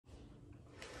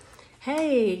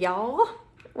Hey y'all,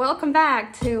 welcome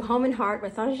back to Home and Heart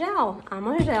with Angelle. I'm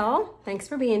Angelle. Thanks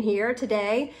for being here.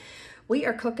 Today we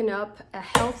are cooking up a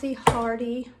healthy,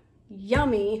 hearty,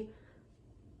 yummy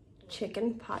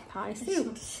chicken pot pie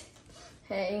soup.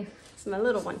 Hey, it's my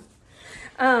little one.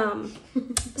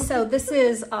 So this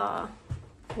is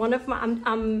one of my,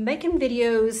 I'm making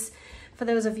videos for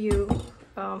those of you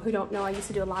who don't know. I used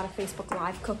to do a lot of Facebook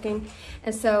Live cooking,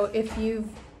 and so if you've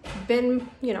been,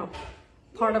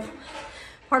 part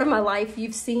of my life,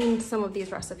 you've seen some of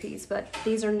these recipes, but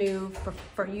these are new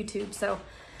for YouTube, so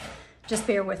just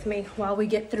bear with me while we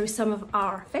get through some of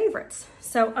our favorites.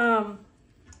 So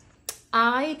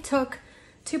I took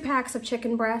 2 packs of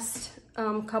chicken breast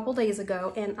a couple days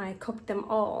ago, and I cooked them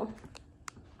all.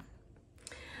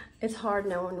 It's hard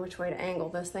knowing which way to angle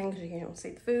this thing because you can't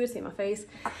see the food, see my face.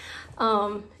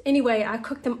 Anyway, I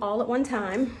cooked them all at one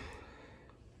time.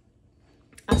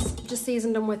 I just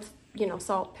seasoned them with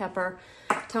salt, pepper,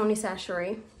 Tony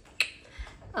Chachere's,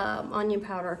 onion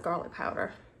powder, garlic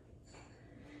powder.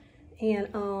 And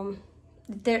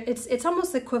it's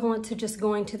almost equivalent to just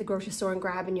going to the grocery store and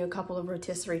grabbing you a couple of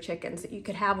rotisserie chickens that you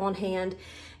could have on hand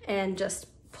and just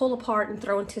pull apart and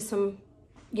throw into some,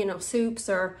 soups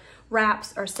or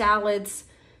wraps or salads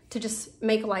to just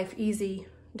make life easy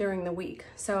during the week.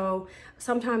 So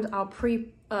sometimes I'll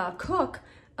pre-cook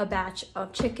a batch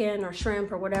of chicken or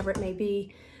shrimp or whatever it may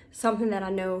be, something that I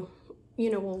know,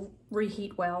 will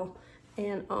reheat well,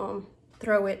 and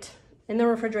throw it in the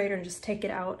refrigerator and just take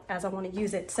it out as I want to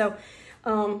use it. So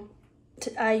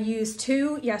I used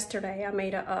 2 yesterday. I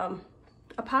made a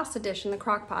pasta dish in the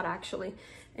crock pot actually,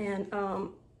 and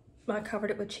I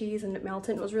covered it with cheese and it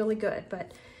melted. It was really good,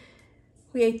 but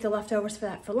we ate the leftovers for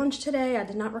that for lunch today. I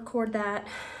did not record that.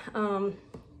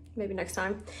 Maybe next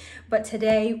time. But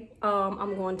today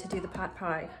I'm going to do the pot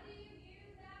pie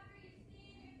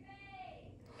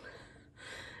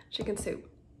chicken soup.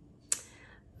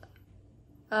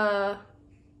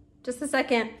 Just a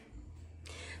second.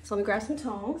 So let me grab some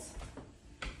tongs.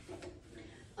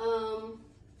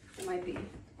 It might be.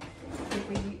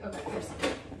 Okay, here's some.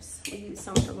 We use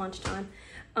some for lunchtime.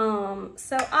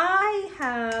 So I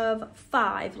have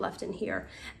 5 left in here,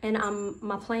 and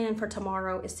my plan for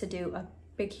tomorrow is to do a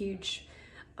big, huge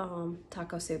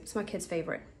taco soup. It's my kid's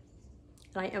favorite,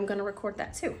 and I am going to record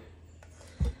that too,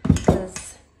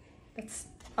 because that's,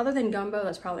 other than gumbo,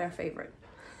 that's probably our favorite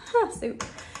soup.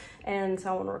 And so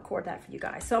I want to record that for you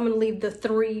guys. So I'm going to leave the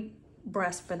 3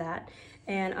 breasts for that,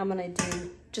 and I'm going to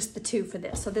do just the 2 for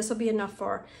this. So this will be enough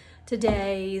for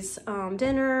today's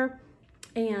dinner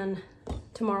and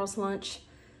tomorrow's lunch.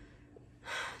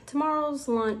 Tomorrow's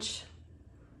lunch,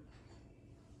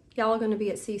 y'all are going to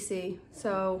be at CC,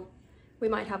 so we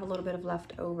might have a little bit of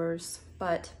leftovers,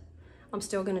 but I'm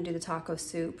still going to do the taco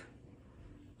soup,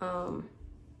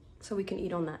 so we can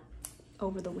eat on that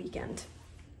over the weekend.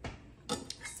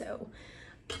 So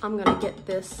I'm going to get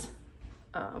this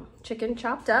chicken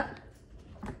chopped up.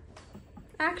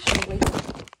 Actually,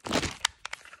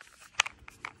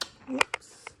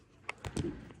 whoops.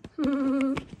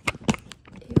 Ew,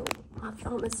 my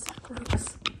thumb is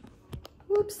gross.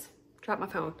 Whoops. Dropped my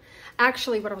phone.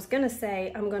 Actually, what I was gonna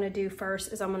say I'm gonna do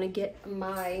first is I'm gonna get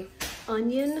my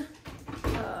onion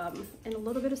and a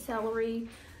little bit of celery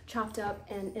chopped up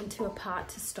and into a pot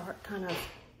to start kind of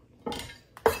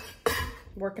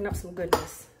working up some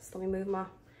goodness. So let me move my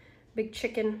big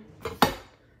chicken.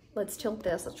 Let's tilt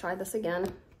this. Let's try this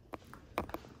again.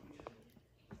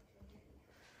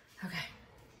 Okay.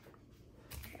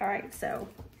 All right, so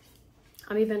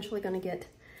I'm eventually gonna get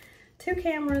 2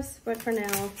 cameras, but for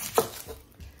now,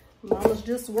 Mama's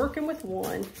just working with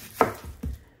 1,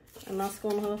 and that's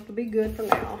gonna have to be good for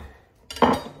now.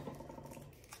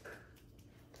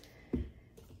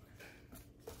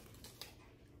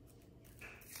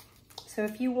 So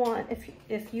if you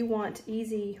want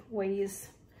easy ways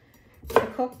to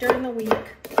cook during the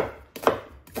week,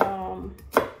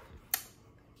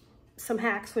 some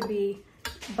hacks would be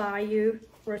buy you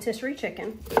rotisserie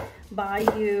chicken, buy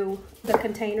you the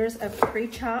containers of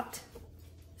pre-chopped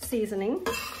seasoning.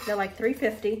 They're like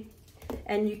 $3.50,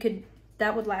 and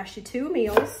that would last you 2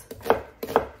 meals.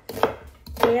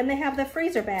 And they have the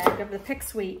freezer bag of the Pick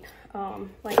Sweet.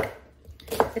 Like,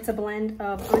 it's a blend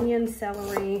of onion,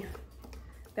 celery,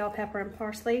 bell pepper, and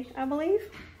parsley, I believe.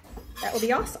 That would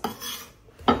be awesome.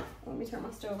 Let me turn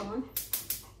my stove on.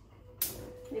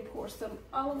 Let me pour some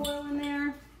olive oil in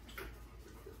there.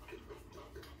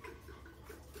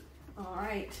 All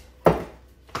right.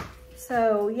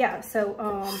 So yeah,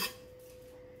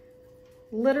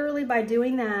 literally by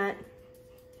doing that,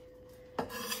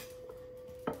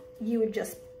 you would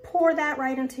just pour that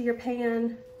right into your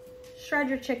pan, shred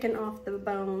your chicken off the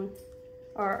bone,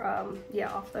 or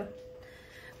yeah, off the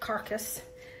carcass.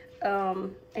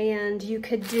 And you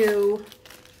could do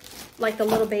like the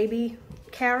little baby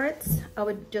carrots. I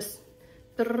would just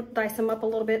dice them up a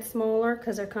little bit smaller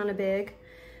because they're kind of big.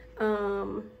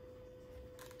 Your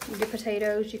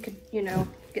potatoes, you could, you know,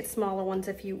 get smaller ones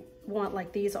if you want,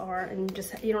 like these are, and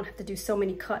you don't have to do so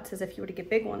many cuts as if you were to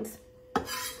get big ones.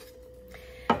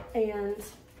 And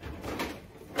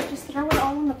just throw it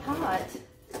all in the pot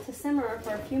to simmer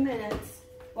for a few minutes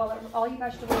while all your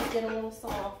vegetables get a little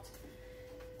soft.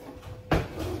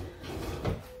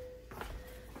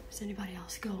 Does anybody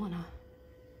else go on a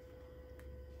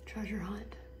treasure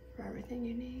hunt for everything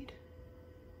you need?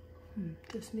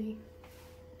 Just me.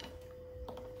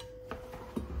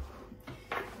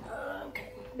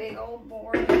 Okay, big old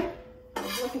board. I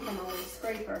was looking for my little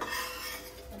scraper.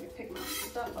 Let me pick my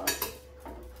stuff up.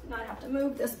 Now I have to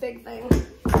move this big thing.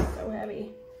 It's so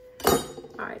heavy.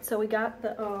 All right, so we got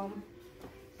the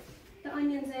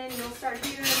onions in. You'll start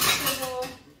here, sizzle.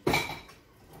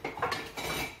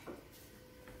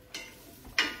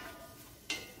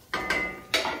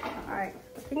 All right,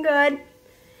 looking good.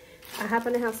 I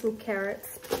happen to have some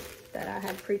carrots that I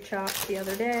had pre-chopped the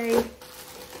other day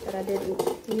that I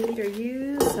didn't need or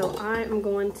use, so I am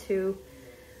going to,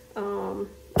 I'm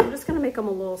just gonna make them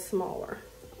a little smaller.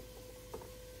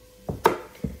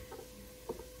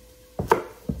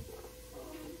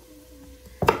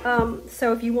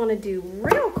 So if you want to do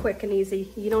real quick and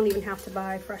easy, you don't even have to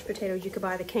buy fresh potatoes. You could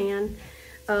buy the can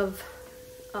of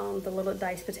the little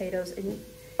diced potatoes, and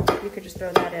you could just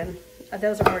throw that in.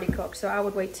 Those are already cooked, so I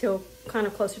would wait till kind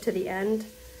of closer to the end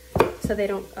so they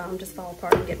don't just fall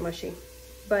apart and get mushy.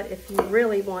 But if you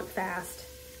really want fast,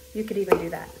 you could even do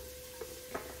that,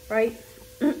 right?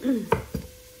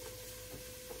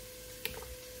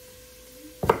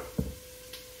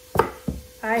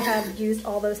 I have used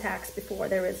all those hacks before.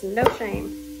 There is no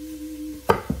shame.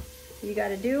 You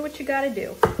gotta do what you gotta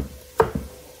do.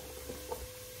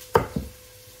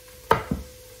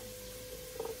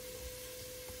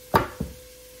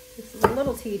 This is a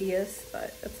little tedious,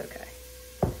 but it's okay.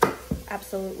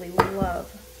 Absolutely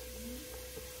love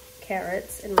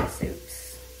carrots in my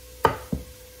soups. I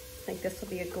think this will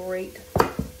be a great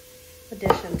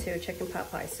addition to a chicken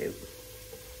pot pie soup.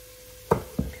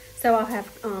 So I'll have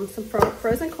some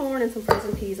frozen corn and some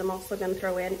frozen peas I'm also going to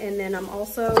throw in. And then I'm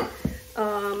also,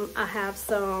 I have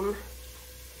some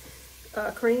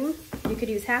cream. You could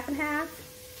use half and half.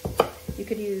 You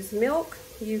could use milk.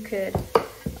 You could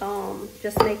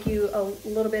just make you a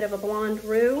little bit of a blonde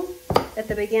roux at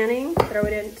the beginning. Throw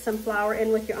it in, some flour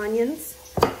in with your onions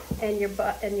and your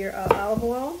olive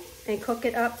oil, and cook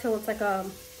it up till it's like a,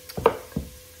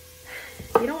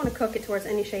 you don't want to cook it towards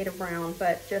any shade of brown,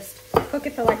 but just cook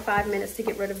it for like 5 minutes to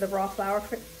get rid of the raw flour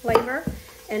flavor.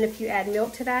 And if you add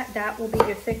milk to that, that will be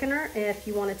your thickener. And if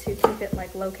you wanted to keep it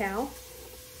like low-cal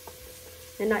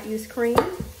and not use cream,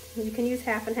 you can use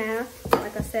half and half,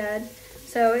 like I said.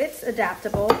 So it's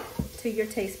adaptable to your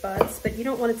taste buds, but you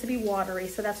don't want it to be watery,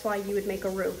 so that's why you would make a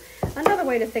roux. Another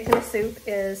way to thicken a soup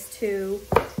is to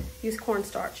use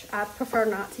cornstarch. I prefer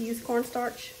not to use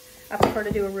cornstarch. I prefer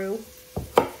to do a roux.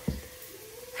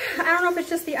 I don't know if it's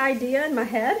just the idea in my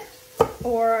head,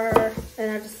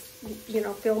 and I just, you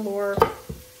know, feel more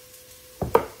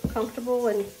comfortable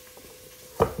and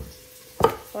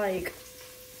like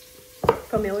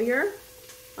familiar.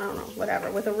 I don't know,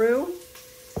 whatever, with a roux.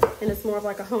 And it's more of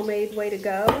like a homemade way to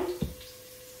go.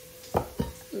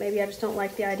 Maybe I just don't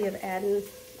like the idea of adding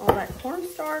all that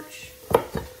cornstarch.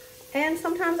 And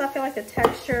sometimes I feel like the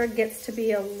texture gets to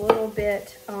be a little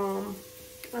bit, I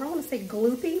don't want to say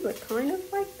gloopy, but kind of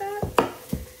like that.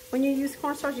 When you use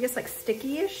cornstarch, it gets like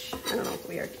sticky-ish. I don't know, it's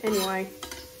weird. Anyway,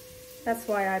 that's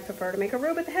why I prefer to make a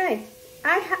roux. But hey,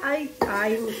 I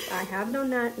have done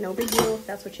that. No big deal.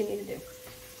 That's what you need to do.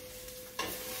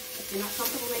 If you're not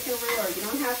comfortable making a roux, or you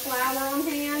don't have flour on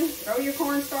hand, throw your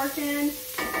cornstarch in.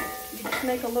 You just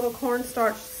make a little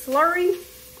cornstarch slurry.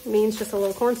 It means just a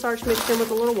little cornstarch mixed in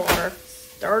with a little water.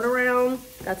 Stir it around.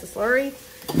 That's a slurry.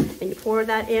 And you pour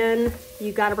that in.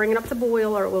 You got to bring it up to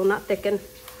boil or it will not thicken.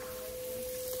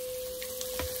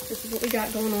 This is what we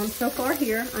got going on so far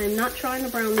here. I am not trying to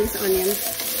brown these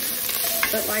onions,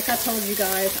 but like I told you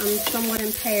guys, I'm somewhat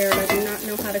impaired. I do not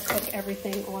know how to cook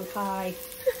everything on high.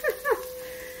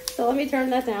 So let me turn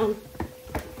that down.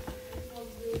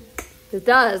 It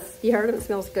does. You heard it. It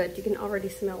smells good. You can already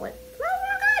smell it. It smells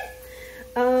real good.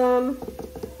 Oh,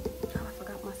 I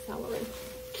forgot my celery.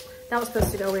 That was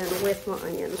supposed to go in with my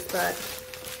onions, but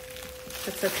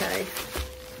that's okay.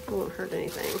 It won't hurt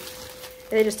anything.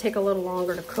 They just take a little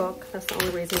longer to cook. That's the only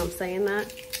reason I'm saying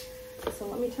that. So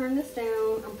let me turn this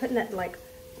down. I'm putting it like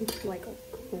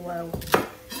low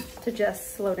to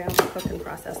just slow down the cooking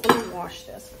process. Let me wash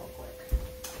this real quick.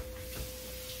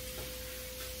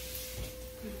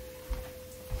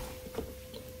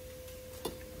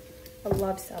 I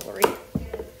love celery.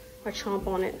 I chomp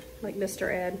on it like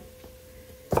Mr. Ed.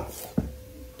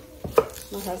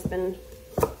 My husband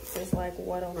is like,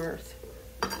 what on earth?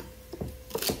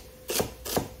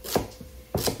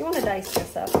 You want to dice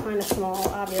this up kind of small,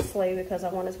 obviously, because I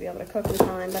want it to be able to cook in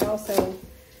time, but also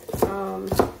it's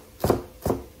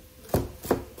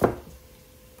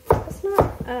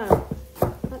not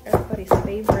everybody's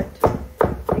favorite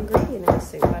ingredient in the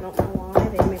soup. I don't know why.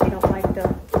 They maybe don't like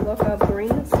the look of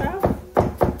green stuff.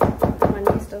 My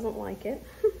niece doesn't like it.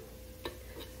 So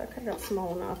I cut it up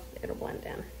small enough, it'll blend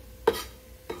in.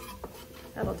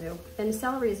 That'll do. And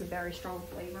celery is a very strong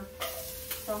flavor,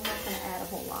 so I'm not going to add a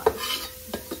whole lot.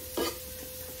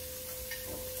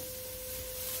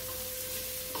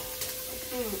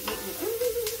 I'm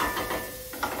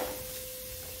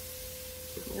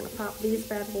going to pop these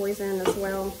bad boys in as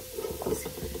well. These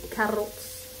carrots.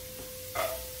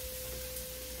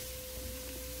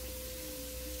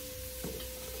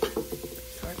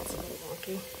 Sorry, it's a little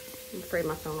wonky. I'm afraid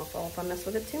my phone will fall if I mess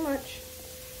with it too much.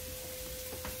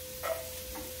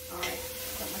 Alright,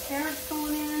 got my carrots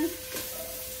going in.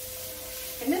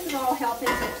 And this is all helping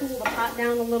to cool the pot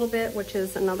down a little bit, which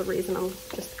is another reason I'm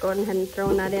just going ahead and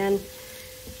throwing that in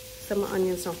so my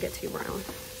onions don't get too brown.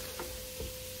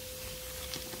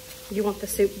 You want the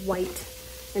soup white,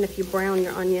 and if you brown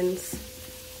your onions,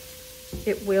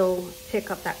 it will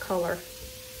pick up that color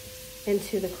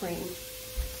into the cream.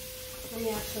 Let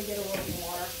me actually get a little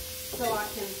more so I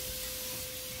can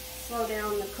slow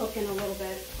down the cooking a little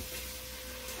bit.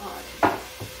 All right.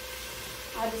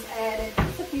 I just added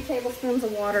just a few tablespoons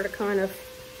of water to kind of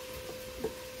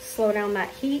slow down that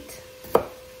heat,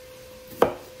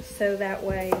 so that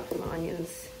way my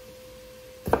onions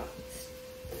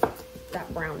stop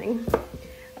browning.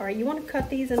 All right, you want to cut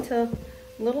these into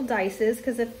little dices,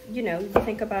 because if you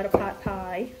think about a pot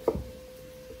pie,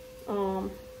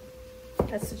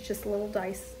 that's just little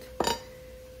diced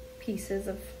pieces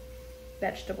of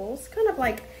vegetables, kind of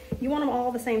like you want them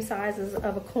all the same size as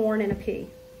of a corn and a pea.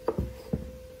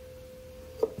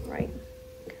 Right,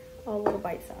 all a little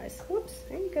bite size. Whoops,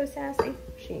 there you go, Sassy.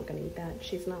 She ain't gonna eat that.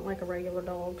 She's not like a regular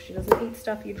dog. She doesn't eat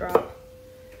stuff you drop.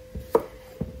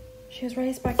 She was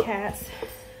raised by cats.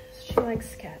 She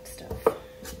likes cat stuff.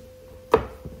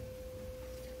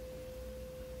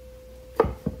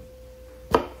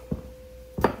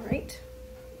 All right.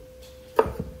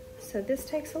 So this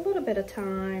takes a little bit of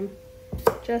time,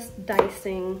 just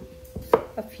dicing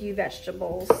a few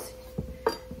vegetables.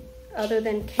 Other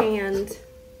than canned,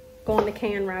 going the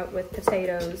can route with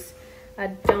potatoes, I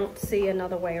don't see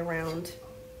another way around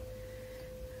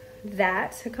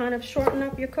that to kind of shorten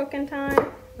up your cooking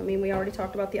time. I mean, we already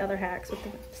talked about the other hacks with the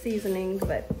seasonings,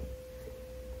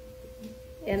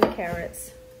 and the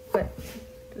carrots, but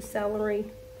the celery,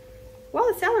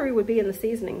 well, the celery would be in the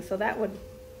seasoning, so it would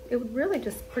really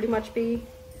just pretty much be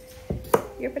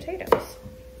your potatoes.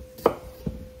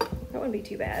 That wouldn't be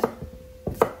too bad.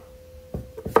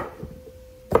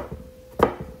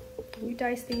 You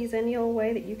dice these any old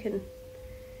way that you can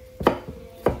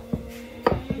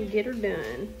get her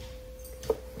done,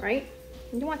 right?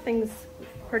 You want things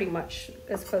pretty much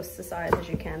as close to size as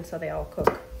you can so they all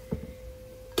cook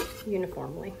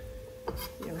uniformly.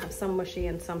 You're gonna have some mushy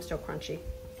and some still crunchy.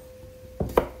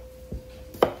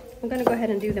 I'm gonna go ahead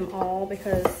and do them all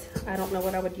because I don't know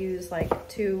what I would use like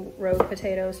 2 rogue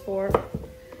potatoes for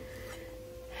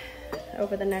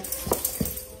over the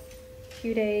next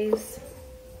few days.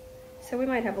 So we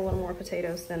might have a little more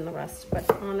potatoes than the rest, but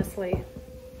honestly,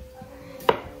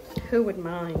 who would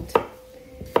mind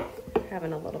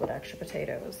having a little bit extra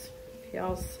potatoes? If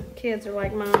y'all's kids are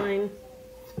like mine,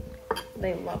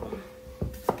 they love them.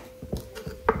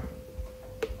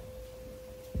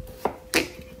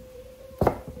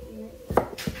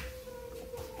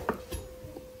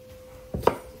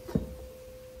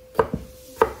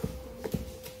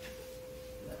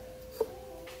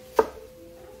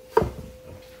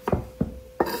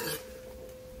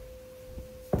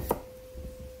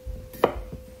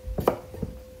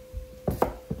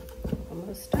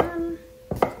 Almost done.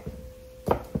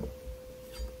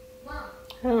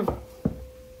 Huh.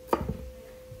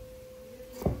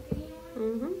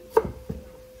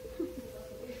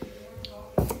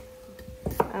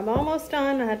 I'm almost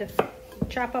done. I had to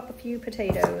chop up a few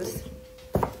potatoes.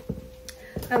 Oh,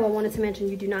 I wanted to mention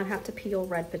you do not have to peel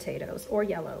red potatoes or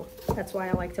yellow. That's why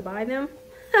I like to buy them.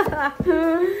 Because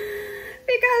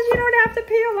you don't have to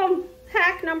peel them.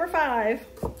 Hack number 5.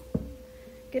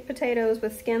 Get potatoes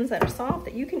with skins that are soft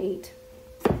that you can eat.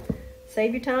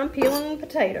 Save your time peeling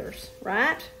potatoes,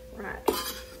 right? Right.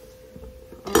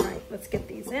 All right, let's get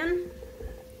these in.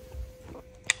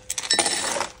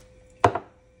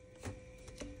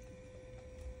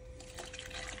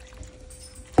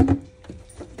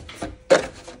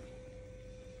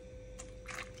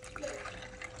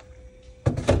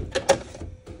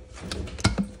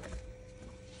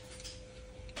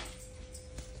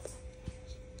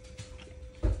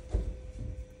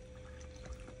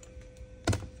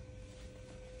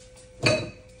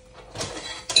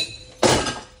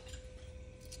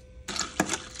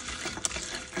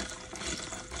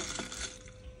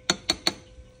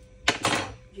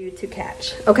 You to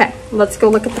catch. Okay, let's go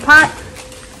look at the pot.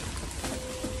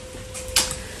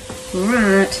 All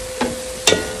right,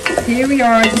 here we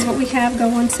are. This is what we have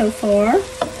going so far.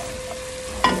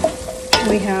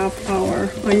 We have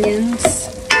our onions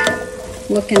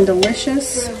looking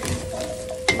delicious,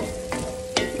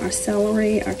 our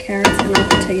celery, our carrots, and our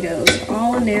potatoes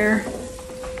all in there,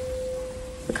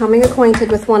 becoming acquainted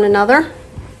with one another,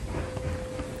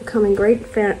 becoming great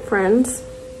friends.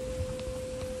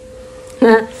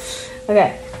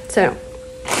 Okay, so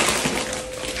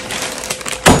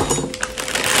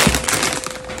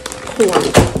corn.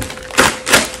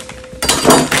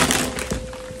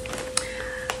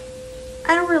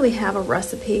 I don't really have a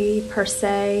recipe per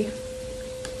se.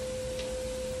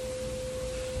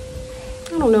 I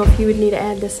don't know if you would need to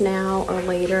add this now or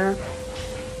later,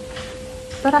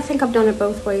 but I think I've done it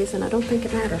both ways and I don't think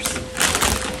it matters.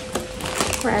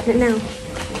 We're adding it now.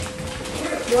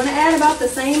 You want to add about the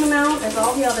same amount as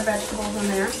all the other vegetables in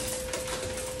there.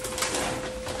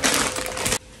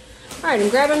 All right, I'm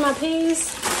grabbing my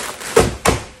peas.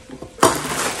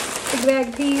 Big bag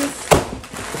of peas.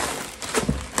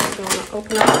 I'm going to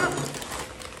open them up.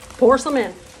 Pour some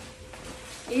in.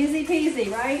 Easy peasy,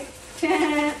 right?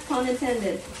 Pun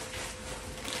intended.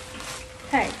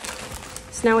 Okay,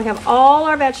 so now we have all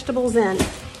our vegetables in.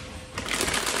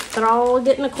 They're all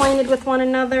getting acquainted with one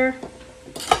another.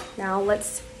 Now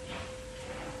let's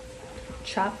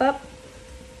chop up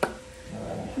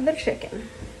the chicken.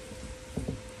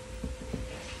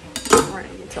 All right,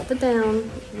 you tilt it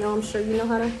down. You know, I'm sure you know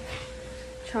how to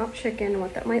chop chicken,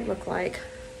 what that might look like.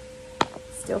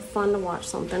 Still fun to watch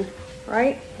something,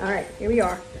 right? All right, here we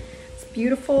are. It's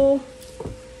beautiful,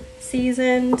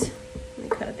 seasoned. Let me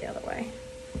cut it the other way.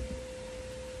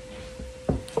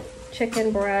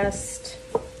 Chicken breast.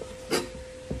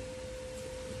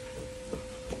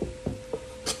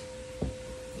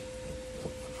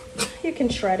 You can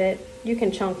shred it, you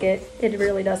can chunk it, it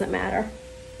really doesn't matter.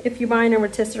 If you're buying a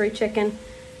rotisserie chicken,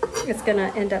 it's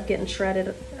gonna end up getting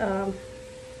shredded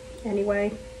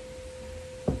anyway.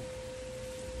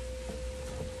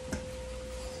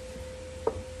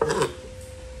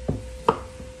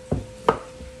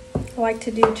 I like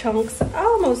to do chunks,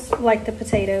 almost like the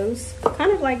potatoes,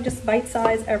 kind of like just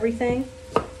bite-size everything.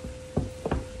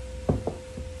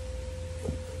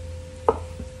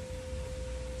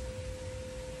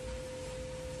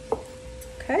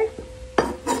 Okay,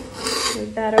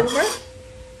 move that over.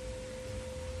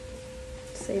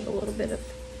 Save a little bit of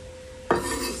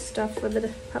stuff for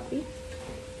the puppy.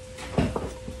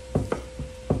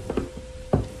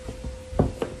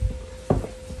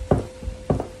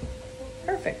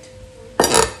 Perfect.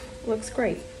 Looks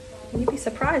great. You'd be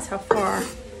surprised how far a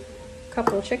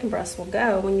couple of chicken breasts will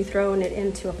go when you're throwing it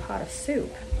into a pot of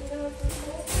soup.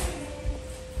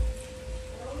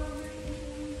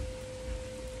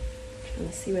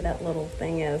 Let's see where that little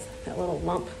thing is, that little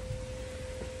lump.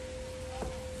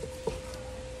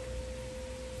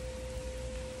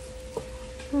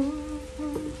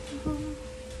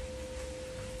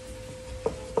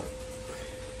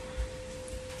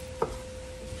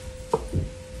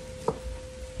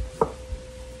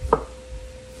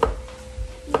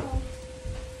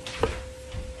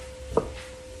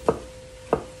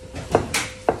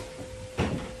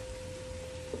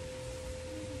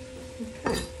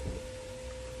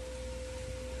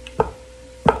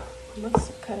 Must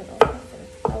have cut it off or it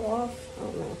fell off. I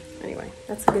don't know. Anyway,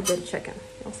 that's a good bit of chicken.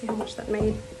 Y'all see how much that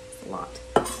made? It's a lot.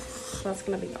 So that's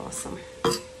going to be awesome.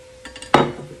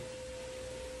 Let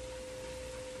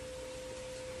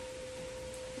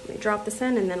me drop this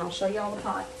in and then I'll show you all the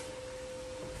pot.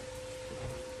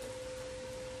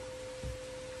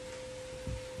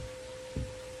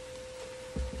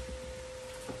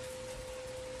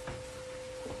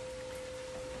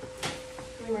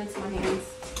 Let me rinse my hands.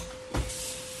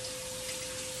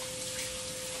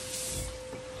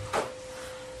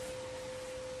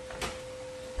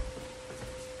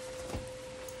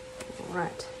 All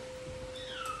right,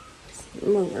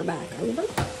 move her back over.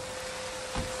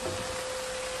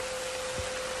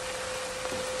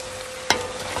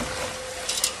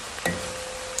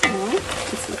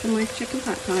 It's looking like chicken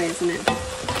pot pie, isn't it?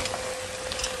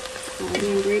 All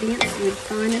the ingredients you'd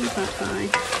find in a pot pie.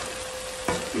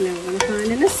 And then we're going to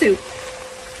find in a soup.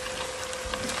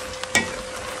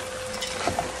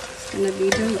 It's going to be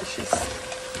delicious.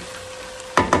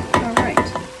 All right,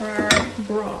 for our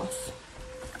broth,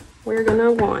 we're going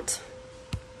to want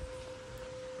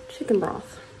chicken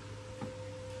broth.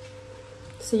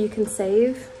 So you can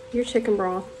save your chicken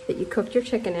broth that you cooked your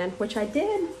chicken in, which I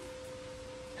did.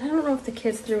 I don't know if the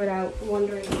kids threw it out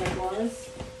wondering what it was.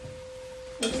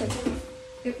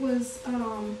 It was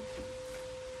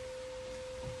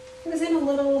in a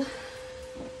little,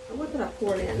 what did I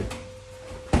pour it in?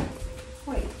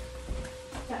 Wait,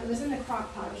 that was in the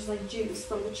crock pot. It was like juice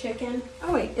from the chicken.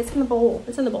 Oh wait, it's in the bowl.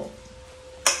 It's in the bowl.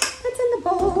 It's in the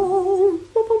bowl. Boom,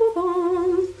 boom, boom,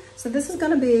 boom. So this is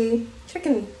gonna be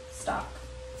chicken stock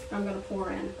I'm gonna pour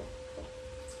in.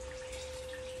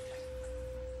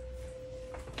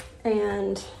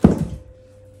 And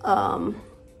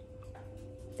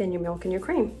then your milk and your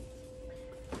cream.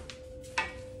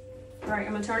 All right,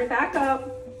 I'm gonna turn it back up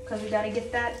because we gotta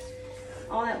get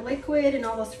all that liquid and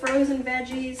all those frozen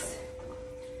veggies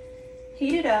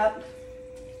heated up.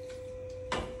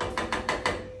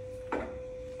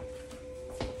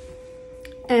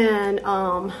 And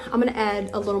I'm gonna add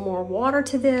a little more water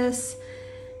to this.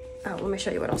 Oh, let me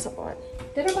show you what else I bought.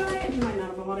 Did I buy it? I might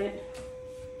not have bought it.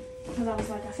 Because I was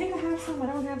like, I think I have some, I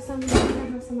don't have some, I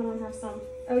don't have some, I don't have some.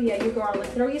 Oh yeah, your garlic.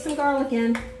 Throw you some garlic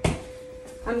in.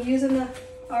 I'm using the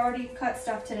already cut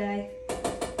stuff today.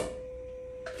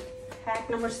 Hack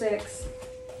number 6.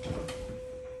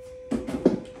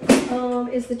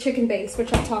 Is the chicken base,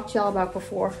 which I've talked to y'all about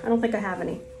before. I don't think I have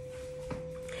any.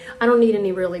 I don't need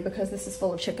any really because this is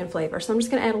full of chicken flavor. So I'm just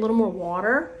gonna add a little more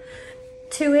water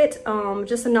to it,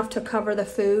 just enough to cover the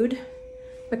food.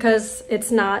 Because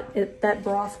it's not, that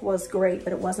broth was great,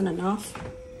 but it wasn't enough.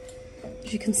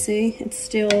 As you can see, it's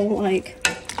still like,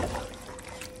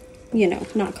 you know,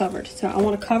 not covered. So I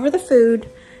want to cover the food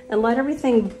and let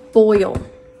everything boil.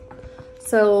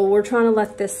 So we're trying to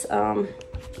let this,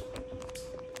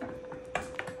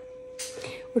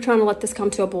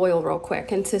 come to a boil real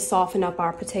quick and to soften up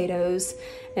our potatoes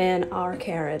and our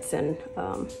carrots and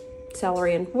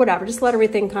celery and whatever. Just let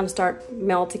everything kind of start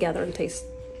meld together and taste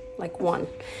like one.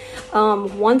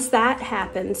 Once that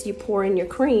happens, you pour in your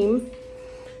cream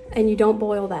and you don't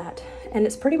boil that. And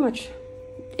it's pretty much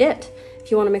it. If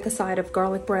you want to make a side of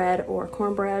garlic bread or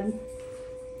cornbread,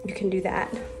 you can do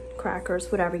that.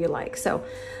 Crackers, whatever you like. So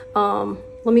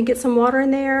let me get some water in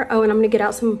there. Oh, and I'm gonna get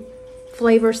out some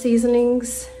flavor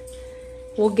seasonings.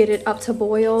 We'll get it up to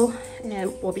boil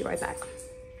and we'll be right back.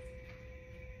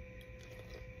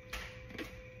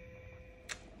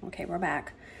 Okay, we're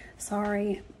back.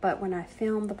 Sorry, but when I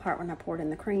filmed the part when I poured in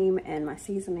the cream and my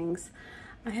seasonings,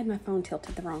 I had my phone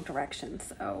tilted the wrong direction,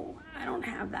 so I don't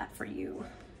have that for you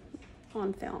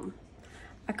on film.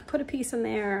 I could put a piece in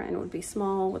there and it would be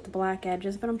small with the black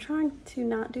edges, but I'm trying to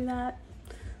not do that.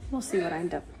 We'll see what I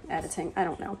end up editing. I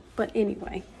don't know. But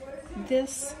anyway,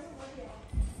 this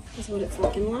is what it's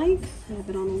looking like. I have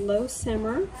it on a low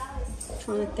simmer,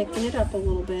 trying to thicken it up a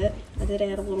little bit. I did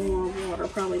add a little more water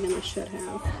probably than I should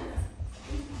have.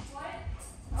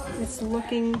 It's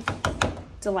looking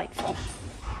delightful.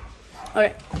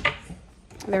 Okay,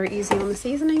 very easy on the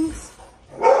seasonings.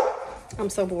 I'm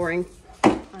so boring.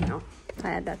 I know, I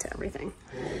add that to everything.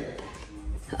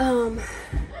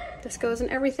 This goes in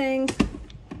everything.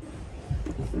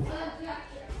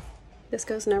 This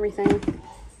goes in everything.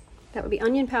 That would be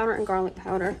onion powder and garlic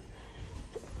powder.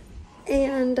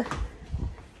 And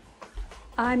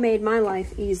I made my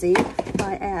life easy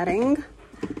by adding,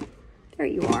 there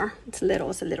you are, it's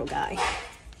a little guy.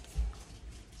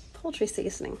 Poultry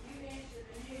seasoning.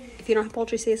 If you don't have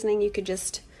poultry seasoning, you could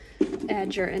just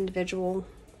add your individual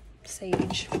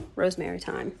sage, rosemary,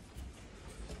 thyme.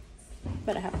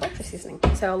 But I have poultry seasoning,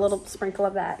 so a little sprinkle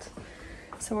of that.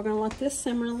 So we're gonna let this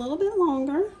simmer a little bit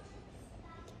longer,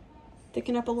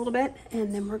 thicken up a little bit,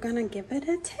 and then we're gonna give it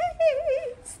a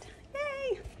taste.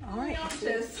 Yay! All right.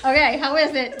 Okay, how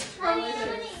is it?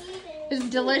 Is it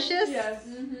delicious? Yes.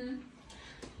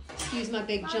 Excuse my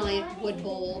big giant wood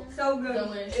bowl. So good.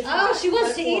 Delicious. Oh, she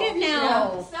wants to eat it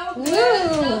now. Yeah. So good.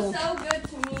 Woo. So good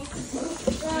to me.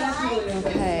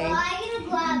 Okay. I'm gonna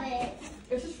grab it.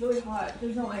 It's just really hot.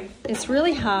 There's no ice. It's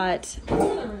really hot.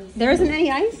 There isn't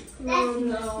any ice?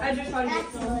 No. I just tried to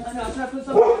get some. I tried to put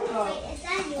some on top. Wait, is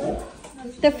that you?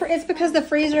 It's because the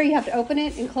freezer, you have to open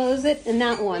it and close it, and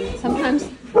that one. Sometimes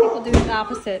people do the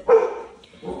opposite.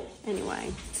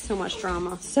 Anyway, so much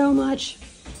drama. So much.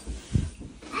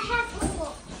 I have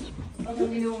little. I'll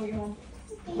let you know when we get home.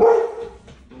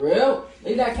 Real?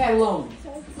 Leave that cat alone.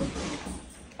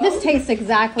 This tastes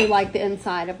exactly like the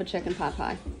inside of a chicken pot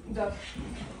pie. Go.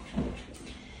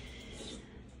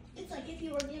 It's like if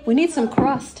you were giving We need some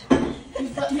crust. Yeah.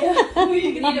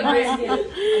 You can eat a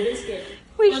biscuit.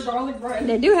 We Or garlic bread.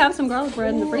 They do have some garlic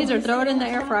bread in the freezer. Throw it in the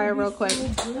air fryer real quick.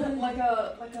 Like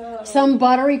a. Some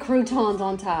buttery croutons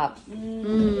on top.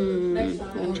 Next I'm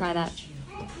time. gonna try that.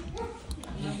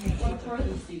 Like a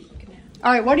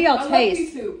All right, what do y'all I love taste?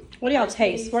 pea soup. What do y'all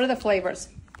taste? What are the flavors?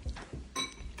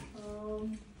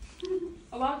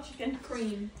 A lot of chicken.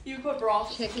 Cream. You put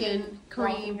broth. Chicken,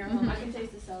 broth in cream, here. mhm. I can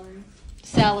taste the celery.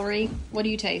 Celery. What do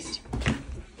you taste?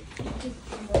 The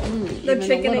Even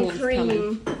chicken little and one's cream.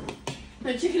 coming.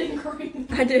 The chicken and cream.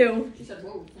 I do. She said,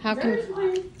 whoa. How can? Is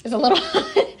it a little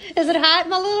hot? Is it hot,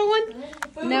 my little one?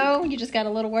 No, you just got a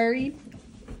little worried.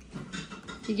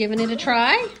 You giving it a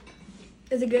try?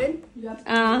 Is it good?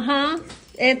 Uh huh.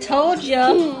 It told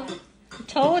you.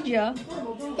 Told you.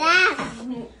 Dad.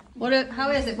 What? How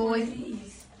is it, boy?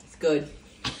 It's good.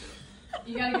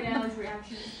 You gotta get Allie's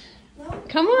reaction.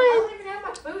 Come on. I don't even have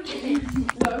my food in it.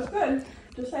 No, it's good.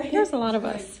 Just say There's a lot of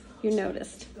us. You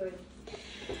noticed. Good.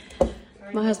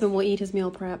 My husband will eat his meal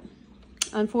prep.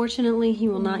 Unfortunately, he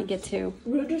will not get to.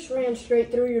 We just ran straight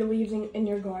through your leaves in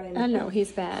your garden. I know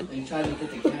he's bad. You tried to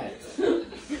get the cat.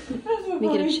 Let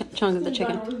me get a chunk of the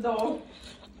chicken.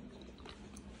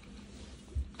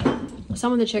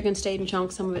 Some of the chicken stayed in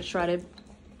chunks. Some of it shredded.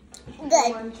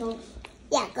 Good.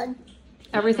 Yeah, good.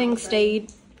 Everything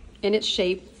stayed in its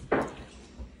shape. It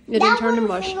didn't That turn to was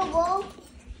a mush. single bowl.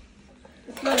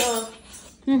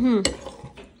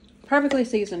 Perfectly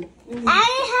seasoned.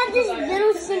 I have this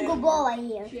little single bowl right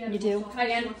here. You do?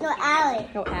 No, Allie.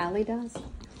 Oh, Allie does.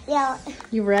 Yeah.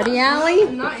 You ready, Allie?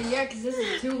 Not yet, because this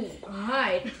is too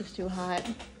high. It's too hot.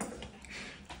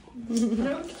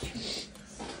 You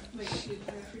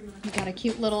got a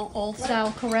cute little old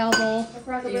style Corral bowl.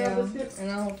 Yeah. And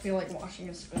I don't feel like washing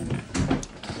a spoon.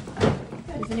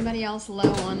 Is anybody else low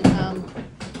on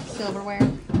silverware?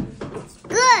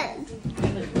 Good.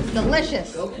 It's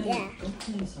delicious. Yeah.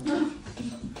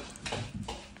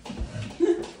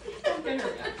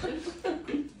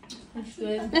 That's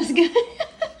good. That's good.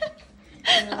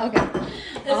 Okay.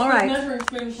 It's All right. measuring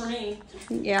spoon for me.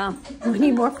 Yeah. We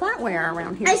need more flatware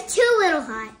around here. It's too little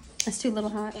hot. It's too little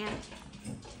hot. Yeah.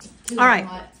 All right.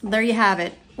 There you have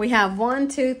it. We have 1,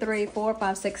 2, 3, 4,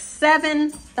 5, 6, 7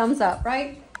 thumbs up,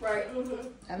 right? Right.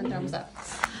 7 thumbs up.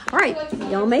 All right.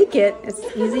 Y'all make it. It's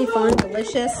easy, fun,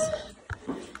 delicious.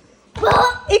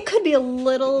 It could be a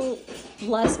little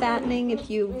less fattening if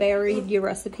you varied your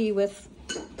recipe with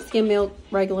skim milk,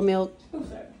 regular milk,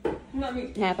 Not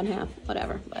me. half and half,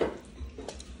 whatever. But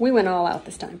we went all out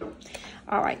this time.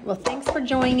 All right. Well, thanks for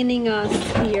joining us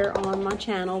here on my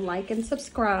channel. Like and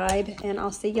subscribe, and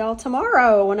I'll see y'all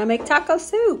tomorrow when I make taco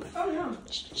soup. Oh, yeah.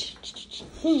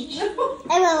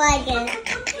 I will like it.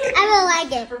 I will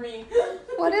like it. For me.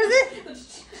 What is it?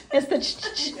 It's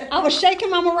the. I was shaking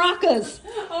my maracas.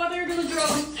 Oh, they're gonna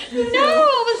drums. No,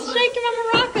 I was shaking my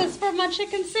maracas for my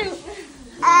chicken soup.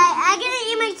 I'm gonna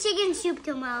eat my chicken soup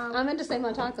tomorrow. I meant to say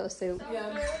my taco soup.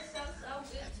 Yeah.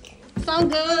 So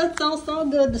good, so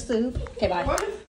good, the soup. Okay, bye. What?